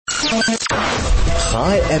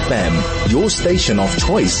High FM, your station of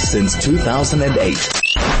choice since 2008.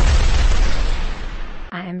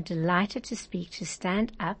 I am delighted to speak to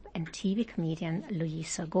stand-up and TV comedian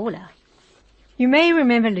Loyisa Gola. You may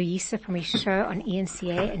remember Loyisa from his show on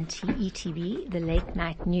ENCA and TETV, The Late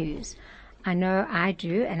Night News. I know I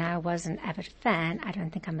do, and I was an avid fan. I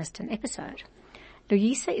don't think I missed an episode.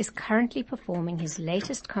 Loyisa is currently performing his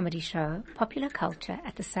latest comedy show, Popular Culture,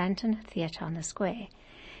 at the Sandton Theatre on the Square.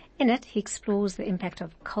 In it, he explores the impact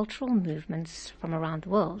of cultural movements from around the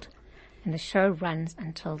world, and the show runs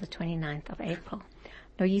until the 29th of April.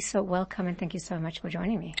 Loyisa, welcome, and thank you so much for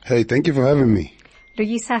joining me. Hey, thank you for having me.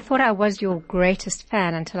 Loyisa, I thought I was your greatest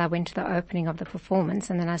fan until I went to the opening of the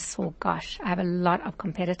performance, and then I saw, gosh, I have a lot of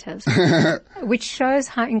competitors, which shows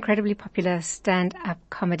how incredibly popular stand-up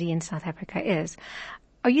comedy in South Africa is.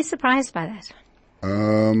 Are you surprised by that?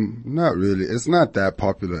 Not really. It's not that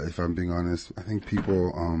popular, if I'm being honest. I think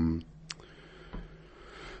people,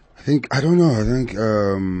 I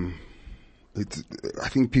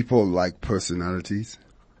think people like personalities,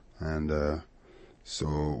 and so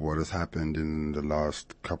what has happened in the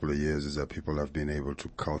last couple of years is that people have been able to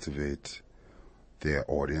cultivate their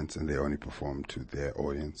audience, and they only perform to their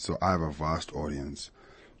audience. So I have a vast audience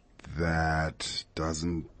that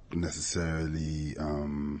doesn't necessarily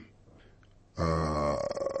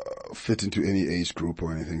fit into any age group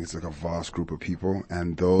or anything. It's like a vast group of people,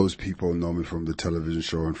 and those people know me from the television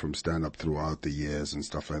show and from stand-up throughout the years and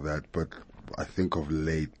stuff like that. But I think of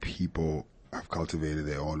late, people have cultivated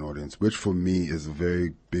their own audience, which for me is a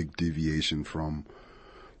very big deviation from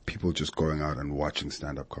people just going out and watching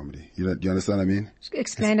stand-up comedy. You understand what I mean?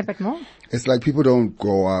 Explain a bit more. It's like people don't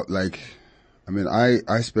go out,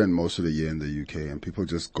 I spend most of the year in the UK, and people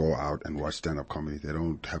just go out and watch stand-up comedy. They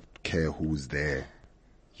don't care who's there.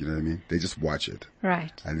 You know what I mean? They just watch it.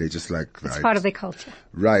 Right. And they just it's part of their culture.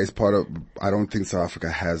 Right. It's part of, I don't think South Africa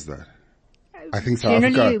has that. I think South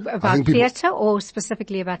Generally Africa. about theatre or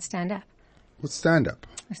specifically about stand-up? What's stand-up?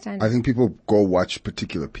 I think people go watch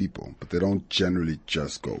particular people, but they don't generally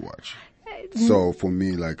just go watch. So for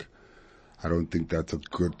me, I don't think that's a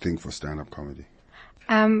good thing for stand-up comedy.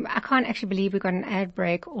 I can't actually believe we got an ad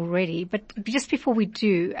break already, but just before we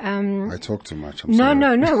do, I talk too much. I'm sorry.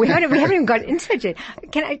 No, we haven't even got into it yet.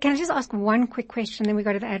 Can I just ask one quick question, then we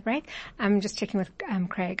go to the ad break? I'm just checking with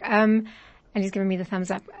Craig, and he's giving me the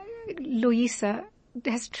thumbs up. Loyisa,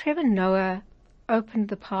 has Trevor Noah opened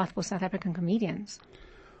the path for South African comedians?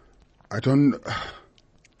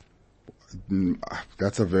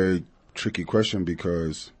 That's a very tricky question,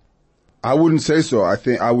 because I wouldn't say so.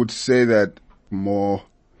 I would say that more.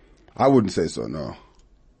 I wouldn't say so, no.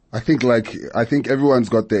 I think everyone's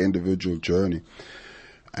got their individual journey.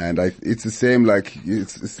 And it's the same,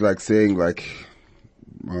 it's like saying, did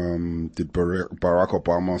Barack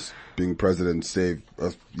Obama being president save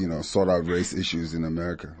us, sort out race issues in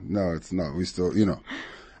America? No, it's not. We still,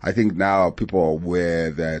 I think now people are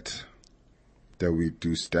aware that we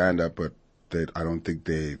do stand up, but I don't think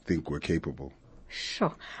they think we're capable.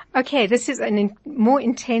 Sure. Okay, this is a more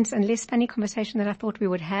intense and less funny conversation than I thought we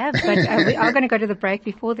would have, but we are going to go to the break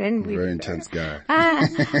before then. Very intense guy.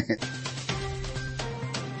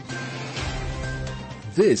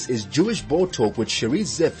 This is Jewish Board Talk with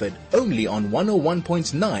Cherise Zefford, only on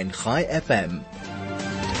 101.9 High FM.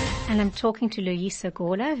 And I'm talking to Loyisa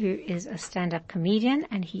Gola, who is a stand-up comedian,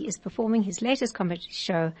 and he is performing his latest comedy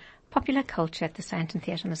show, Popular Culture, at the Sandton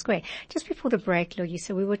Theatre on the Square. Just before the break,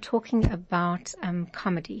 Loyisa, we were talking about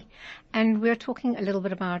comedy, and we were talking a little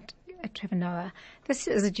bit about Trevor Noah. This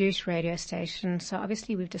is a Jewish radio station, so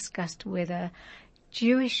obviously we've discussed whether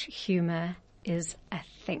Jewish humor is a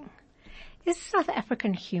thing. Is South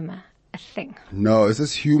African humor a thing? No, it's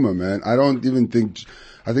just humor, man. I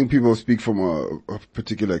think people speak from a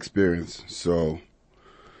particular experience. So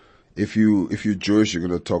if you're Jewish, you're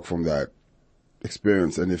going to talk from that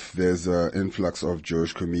experience. And if there's an influx of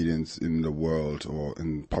Jewish comedians in the world or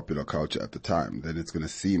in popular culture at the time, then it's going to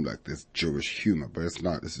seem like there's Jewish humor, but it's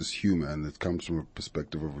not. It's just humor, and it comes from a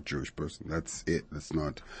perspective of a Jewish person. That's it. It's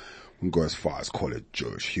not, we can go as far as call it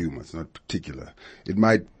Jewish humor. It's not particular. It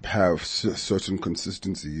might have certain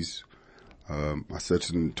consistencies,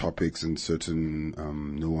 certain topics and certain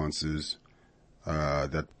nuances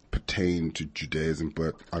that pertain to Judaism,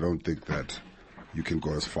 but I don't think that you can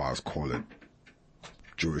go as far as call it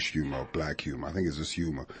Jewish humor or black humor. I think it's just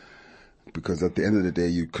humor, because at the end of the day,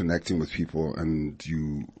 you're connecting with people, and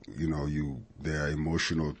there are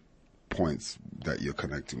emotional points that you're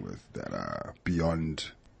connecting with that are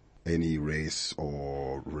beyond any race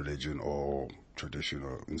or religion or tradition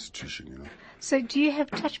or institution, you know. So do you have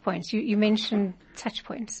touch points? You mentioned touch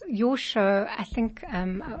points. Your show, I think,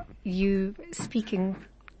 you speaking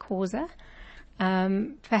Xhosa,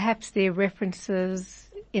 perhaps there are references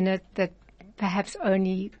in it that perhaps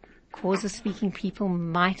only Xhosa speaking people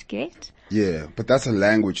might get. Yeah, but that's a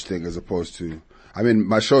language thing as opposed to, I mean,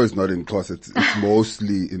 my show is not in Xhosa, it's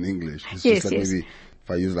mostly in English. It's Yes, just like maybe if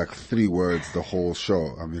I use like 3 words the whole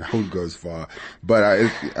show, I mean, I wouldn't go as far. But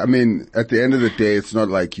I mean, at the end of the day, it's not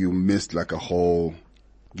like you missed like a whole,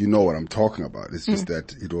 you know what I'm talking about. It's just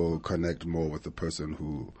that it will connect more with the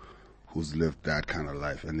person who's lived that kind of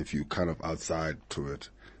life. And if you kind of outside to it,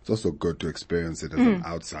 it's also good to experience it as an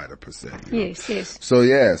outsider per se. You know? Yes. So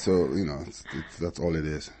yeah, you know, that's all it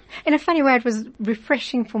is. In a funny way, it was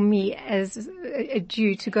refreshing for me as a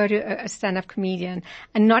Jew to go to a stand-up comedian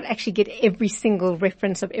and not actually get every single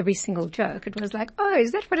reference of every single joke. It was like, oh,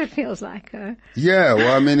 is that what it feels like? Yeah,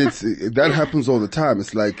 well, I mean, that happens all the time.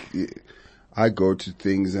 It's like I go to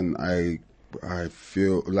things and I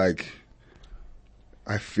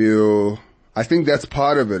think that's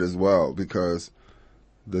part of it as well, because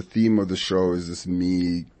the theme of the show is just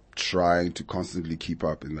me trying to constantly keep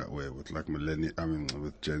up in that way with like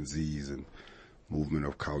with Gen Zs and movement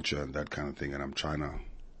of culture and that kind of thing. And I'm trying to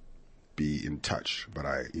be in touch, but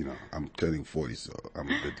I'm turning 40, so I'm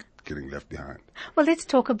a bit getting left behind. Well, let's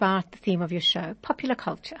talk about the theme of your show, popular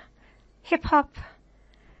culture, hip hop,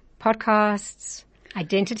 podcasts,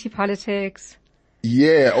 identity politics.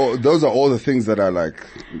 Yeah, those are all the things that are like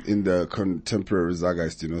in the contemporary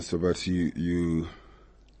zeitgeist, you know. So, but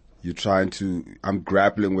you're trying to, I'm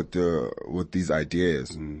grappling with these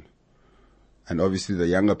ideas, and obviously the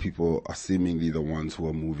younger people are seemingly the ones who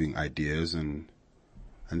are moving ideas, and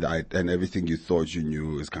everything you thought you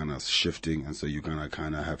knew is kind of shifting, and so you're gonna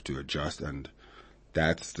kind of have to adjust, and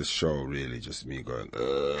that's the show really, just me going,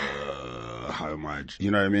 how am I,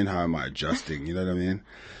 you know what I mean? How am I adjusting? You know what I mean?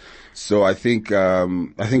 So I think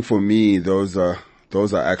for me, those are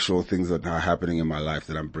actual things that are happening in my life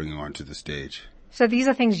that I'm bringing onto the stage. So these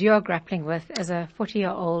are things you're grappling with as a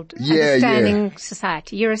 40-year-old understanding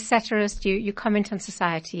society. You're a satirist, you comment on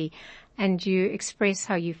society, and you express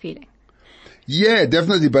how you're feeling. Yeah,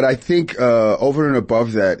 definitely. But I think, over and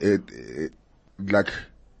above that, it like,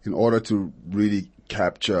 in order to really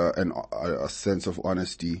capture a sense of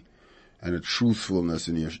honesty and a truthfulness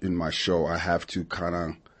in my show, I have to kind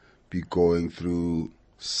of be going through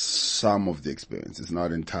some of the experience. It's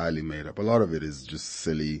not entirely made up. A lot of it is just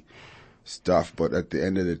silly stuff, but at the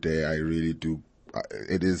end of the day, I really do,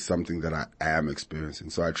 it is something that I am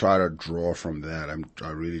experiencing. So I try to draw from that. I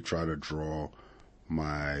really try to draw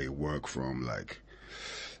my work from like,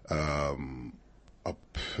 a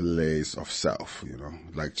place of self, you know,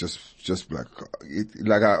 like just like,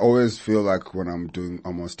 like I always feel like when I'm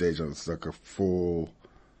on stage, it's like a full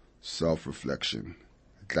self-reflection.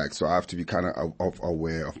 Like, so I have to be kind of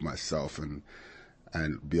aware of myself and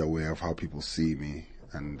be aware of how people see me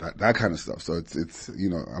and that kind of stuff. So it's, you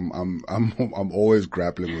know, I'm always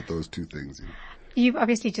grappling with those two things. You know? You've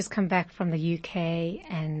obviously just come back from the UK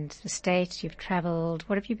and the States. You've traveled.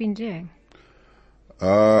 What have you been doing?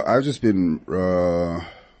 I've just been, I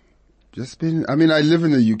mean, I live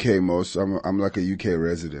in the UK most. I'm like a UK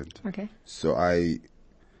resident. Okay. So I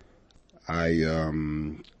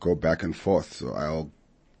go back and forth. So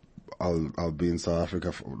I'll be in South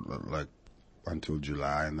Africa for like until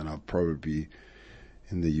July, and then I'll probably be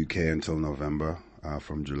in the UK until November,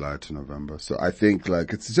 from July to November. So I think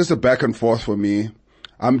like it's just a back and forth for me.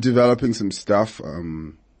 I'm developing some stuff,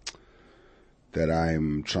 that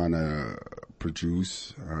I'm trying to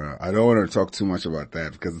produce. I don't want to talk too much about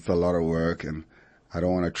that because it's a lot of work, and I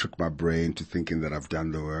don't want to trick my brain to thinking that I've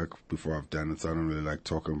done the work before I've done it. So I don't really like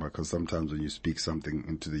talking about, because sometimes when you speak something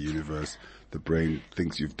into the universe, the brain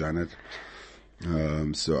thinks you've done it.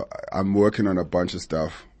 So I'm working on a bunch of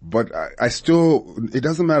stuff, but I still, it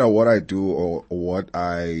doesn't matter what I do or what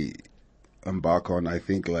I embark on. I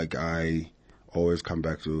think like I always come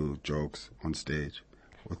back to jokes on stage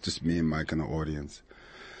with just me and Mike and the audience.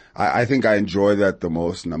 I think I enjoy that the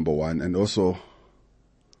most, number one. And also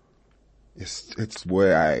it's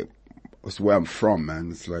where I'm from, man.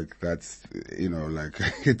 It's like, that's, you know, like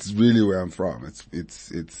it's really where I'm from. It's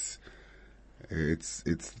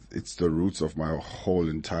the roots of my whole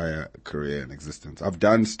entire career and existence. I've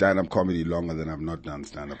done stand-up comedy longer than I've not done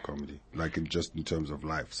stand-up comedy, like in terms of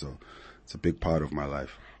life. So it's a big part of my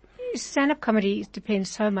life. Stand-up comedy depends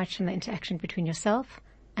so much on the interaction between yourself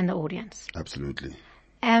and the audience. Absolutely.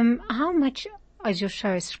 How much is your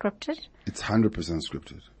show scripted? It's 100%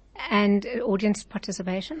 scripted. And audience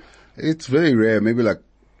participation? It's very rare, maybe like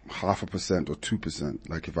 0.5% or 2%.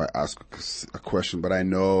 Like if I ask a question, but I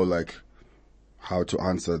know like how to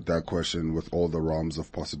answer that question with all the realms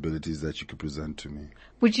of possibilities that you could present to me.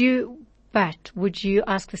 Would you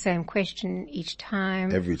ask the same question each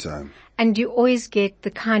time? Every time. And do you always get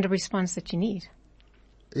the kind of response that you need?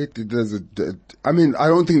 I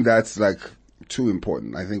don't think that's like too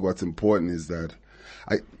important. I think what's important is that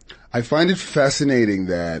I find it fascinating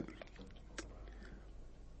that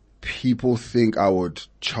people think I would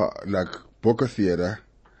book a theater,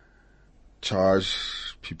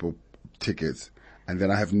 charge people tickets, and then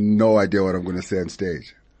I have no idea what I'm going to say on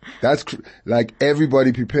stage. That's like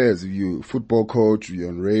everybody prepares. You football coach, you're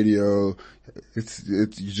on radio. You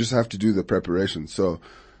just have to do the preparation. So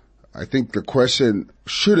I think the question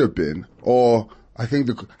should have been, or I think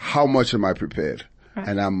how much am I prepared? Right.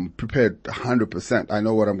 And I'm prepared 100%. I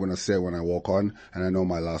know what I'm going to say when I walk on, and I know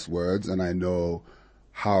my last words, and I know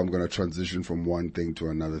how I'm going to transition from one thing to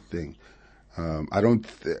another thing. I'm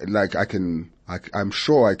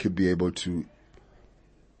sure I could be able to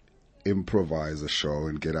improvise a show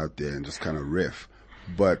and get out there and just kind of riff.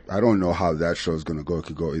 But I don't know how that show is going to go. It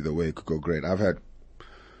could go either way. It could go great. I've had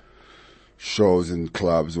shows in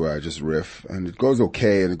clubs where I just riff and it goes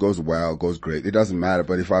okay and it goes well, it goes great. It doesn't matter.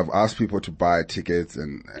 But if I've asked people to buy tickets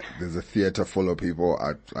and there's a theater full of people,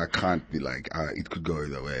 I can't be like, it could go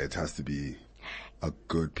either way. It has to be a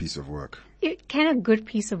good piece of work. Can a good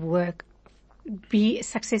piece of work be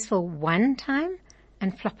successful one time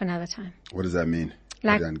and flop another time? What does that mean?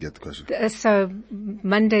 I didn't get the question. So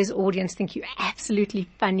Monday's audience think you're absolutely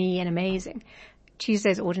funny and amazing.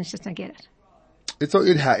 Tuesday's audience just don't get it.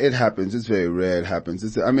 It happens. It's very rare it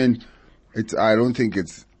happens. I don't think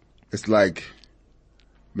it's like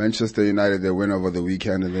Manchester United, they win over the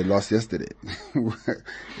weekend and they lost yesterday.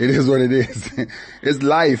 It is what it is. It's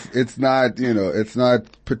life. It's not, it's not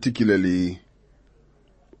particularly,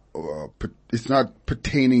 it's not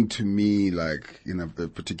pertaining to me like in a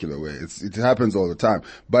particular way. It happens all the time.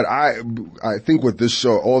 But I think with this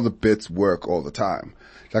show, all the bits work all the time.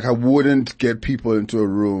 Like I wouldn't get people into a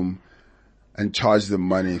room and charge them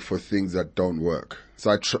money for things that don't work.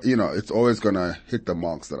 So it's always gonna hit the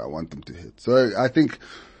marks that I want them to hit. So I think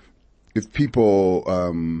if people,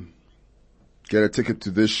 get a ticket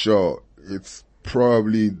to this show, it's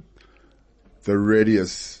probably the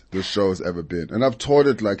readiest the show's ever been. And I've toured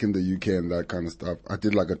it like in the UK and that kind of stuff. I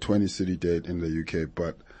did like a 20 city date in the UK,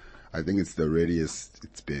 but I think it's the readiest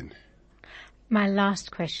it's been. My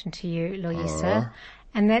last question to you, Loyisa,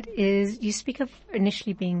 and that is, you speak of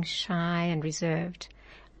initially being shy and reserved.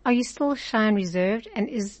 Are you still shy and reserved? And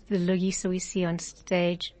is the Loyisa we see on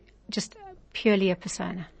stage just purely a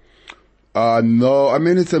persona? No, I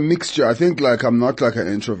mean, it's a mixture. I think I'm not like an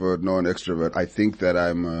introvert nor an extrovert. I think that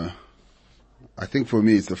I think for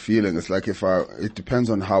me it's a feeling. It's like it depends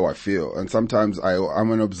on how I feel. And sometimes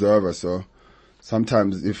I'm an observer, so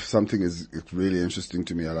sometimes if something is really interesting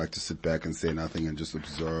to me, I like to sit back and say nothing and just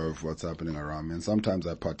observe what's happening around me. And sometimes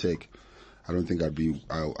I partake. I don't think I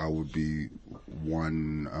would be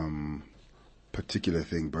one, particular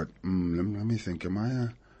thing, but, let me think. Am I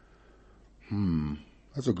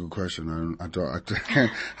that's a good question. I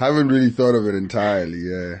haven't really thought of it entirely,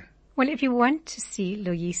 yeah. Well, if you want to see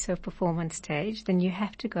Loyisa perform on stage, then you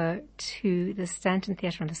have to go to the Stanton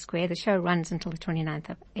Theatre on the Square. The show runs until the 29th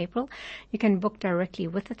of April. You can book directly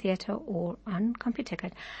with the theatre or on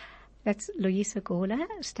CompuTicket. That's Loyisa Gola,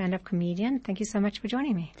 stand-up comedian. Thank you so much for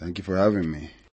joining me. Thank you for having me.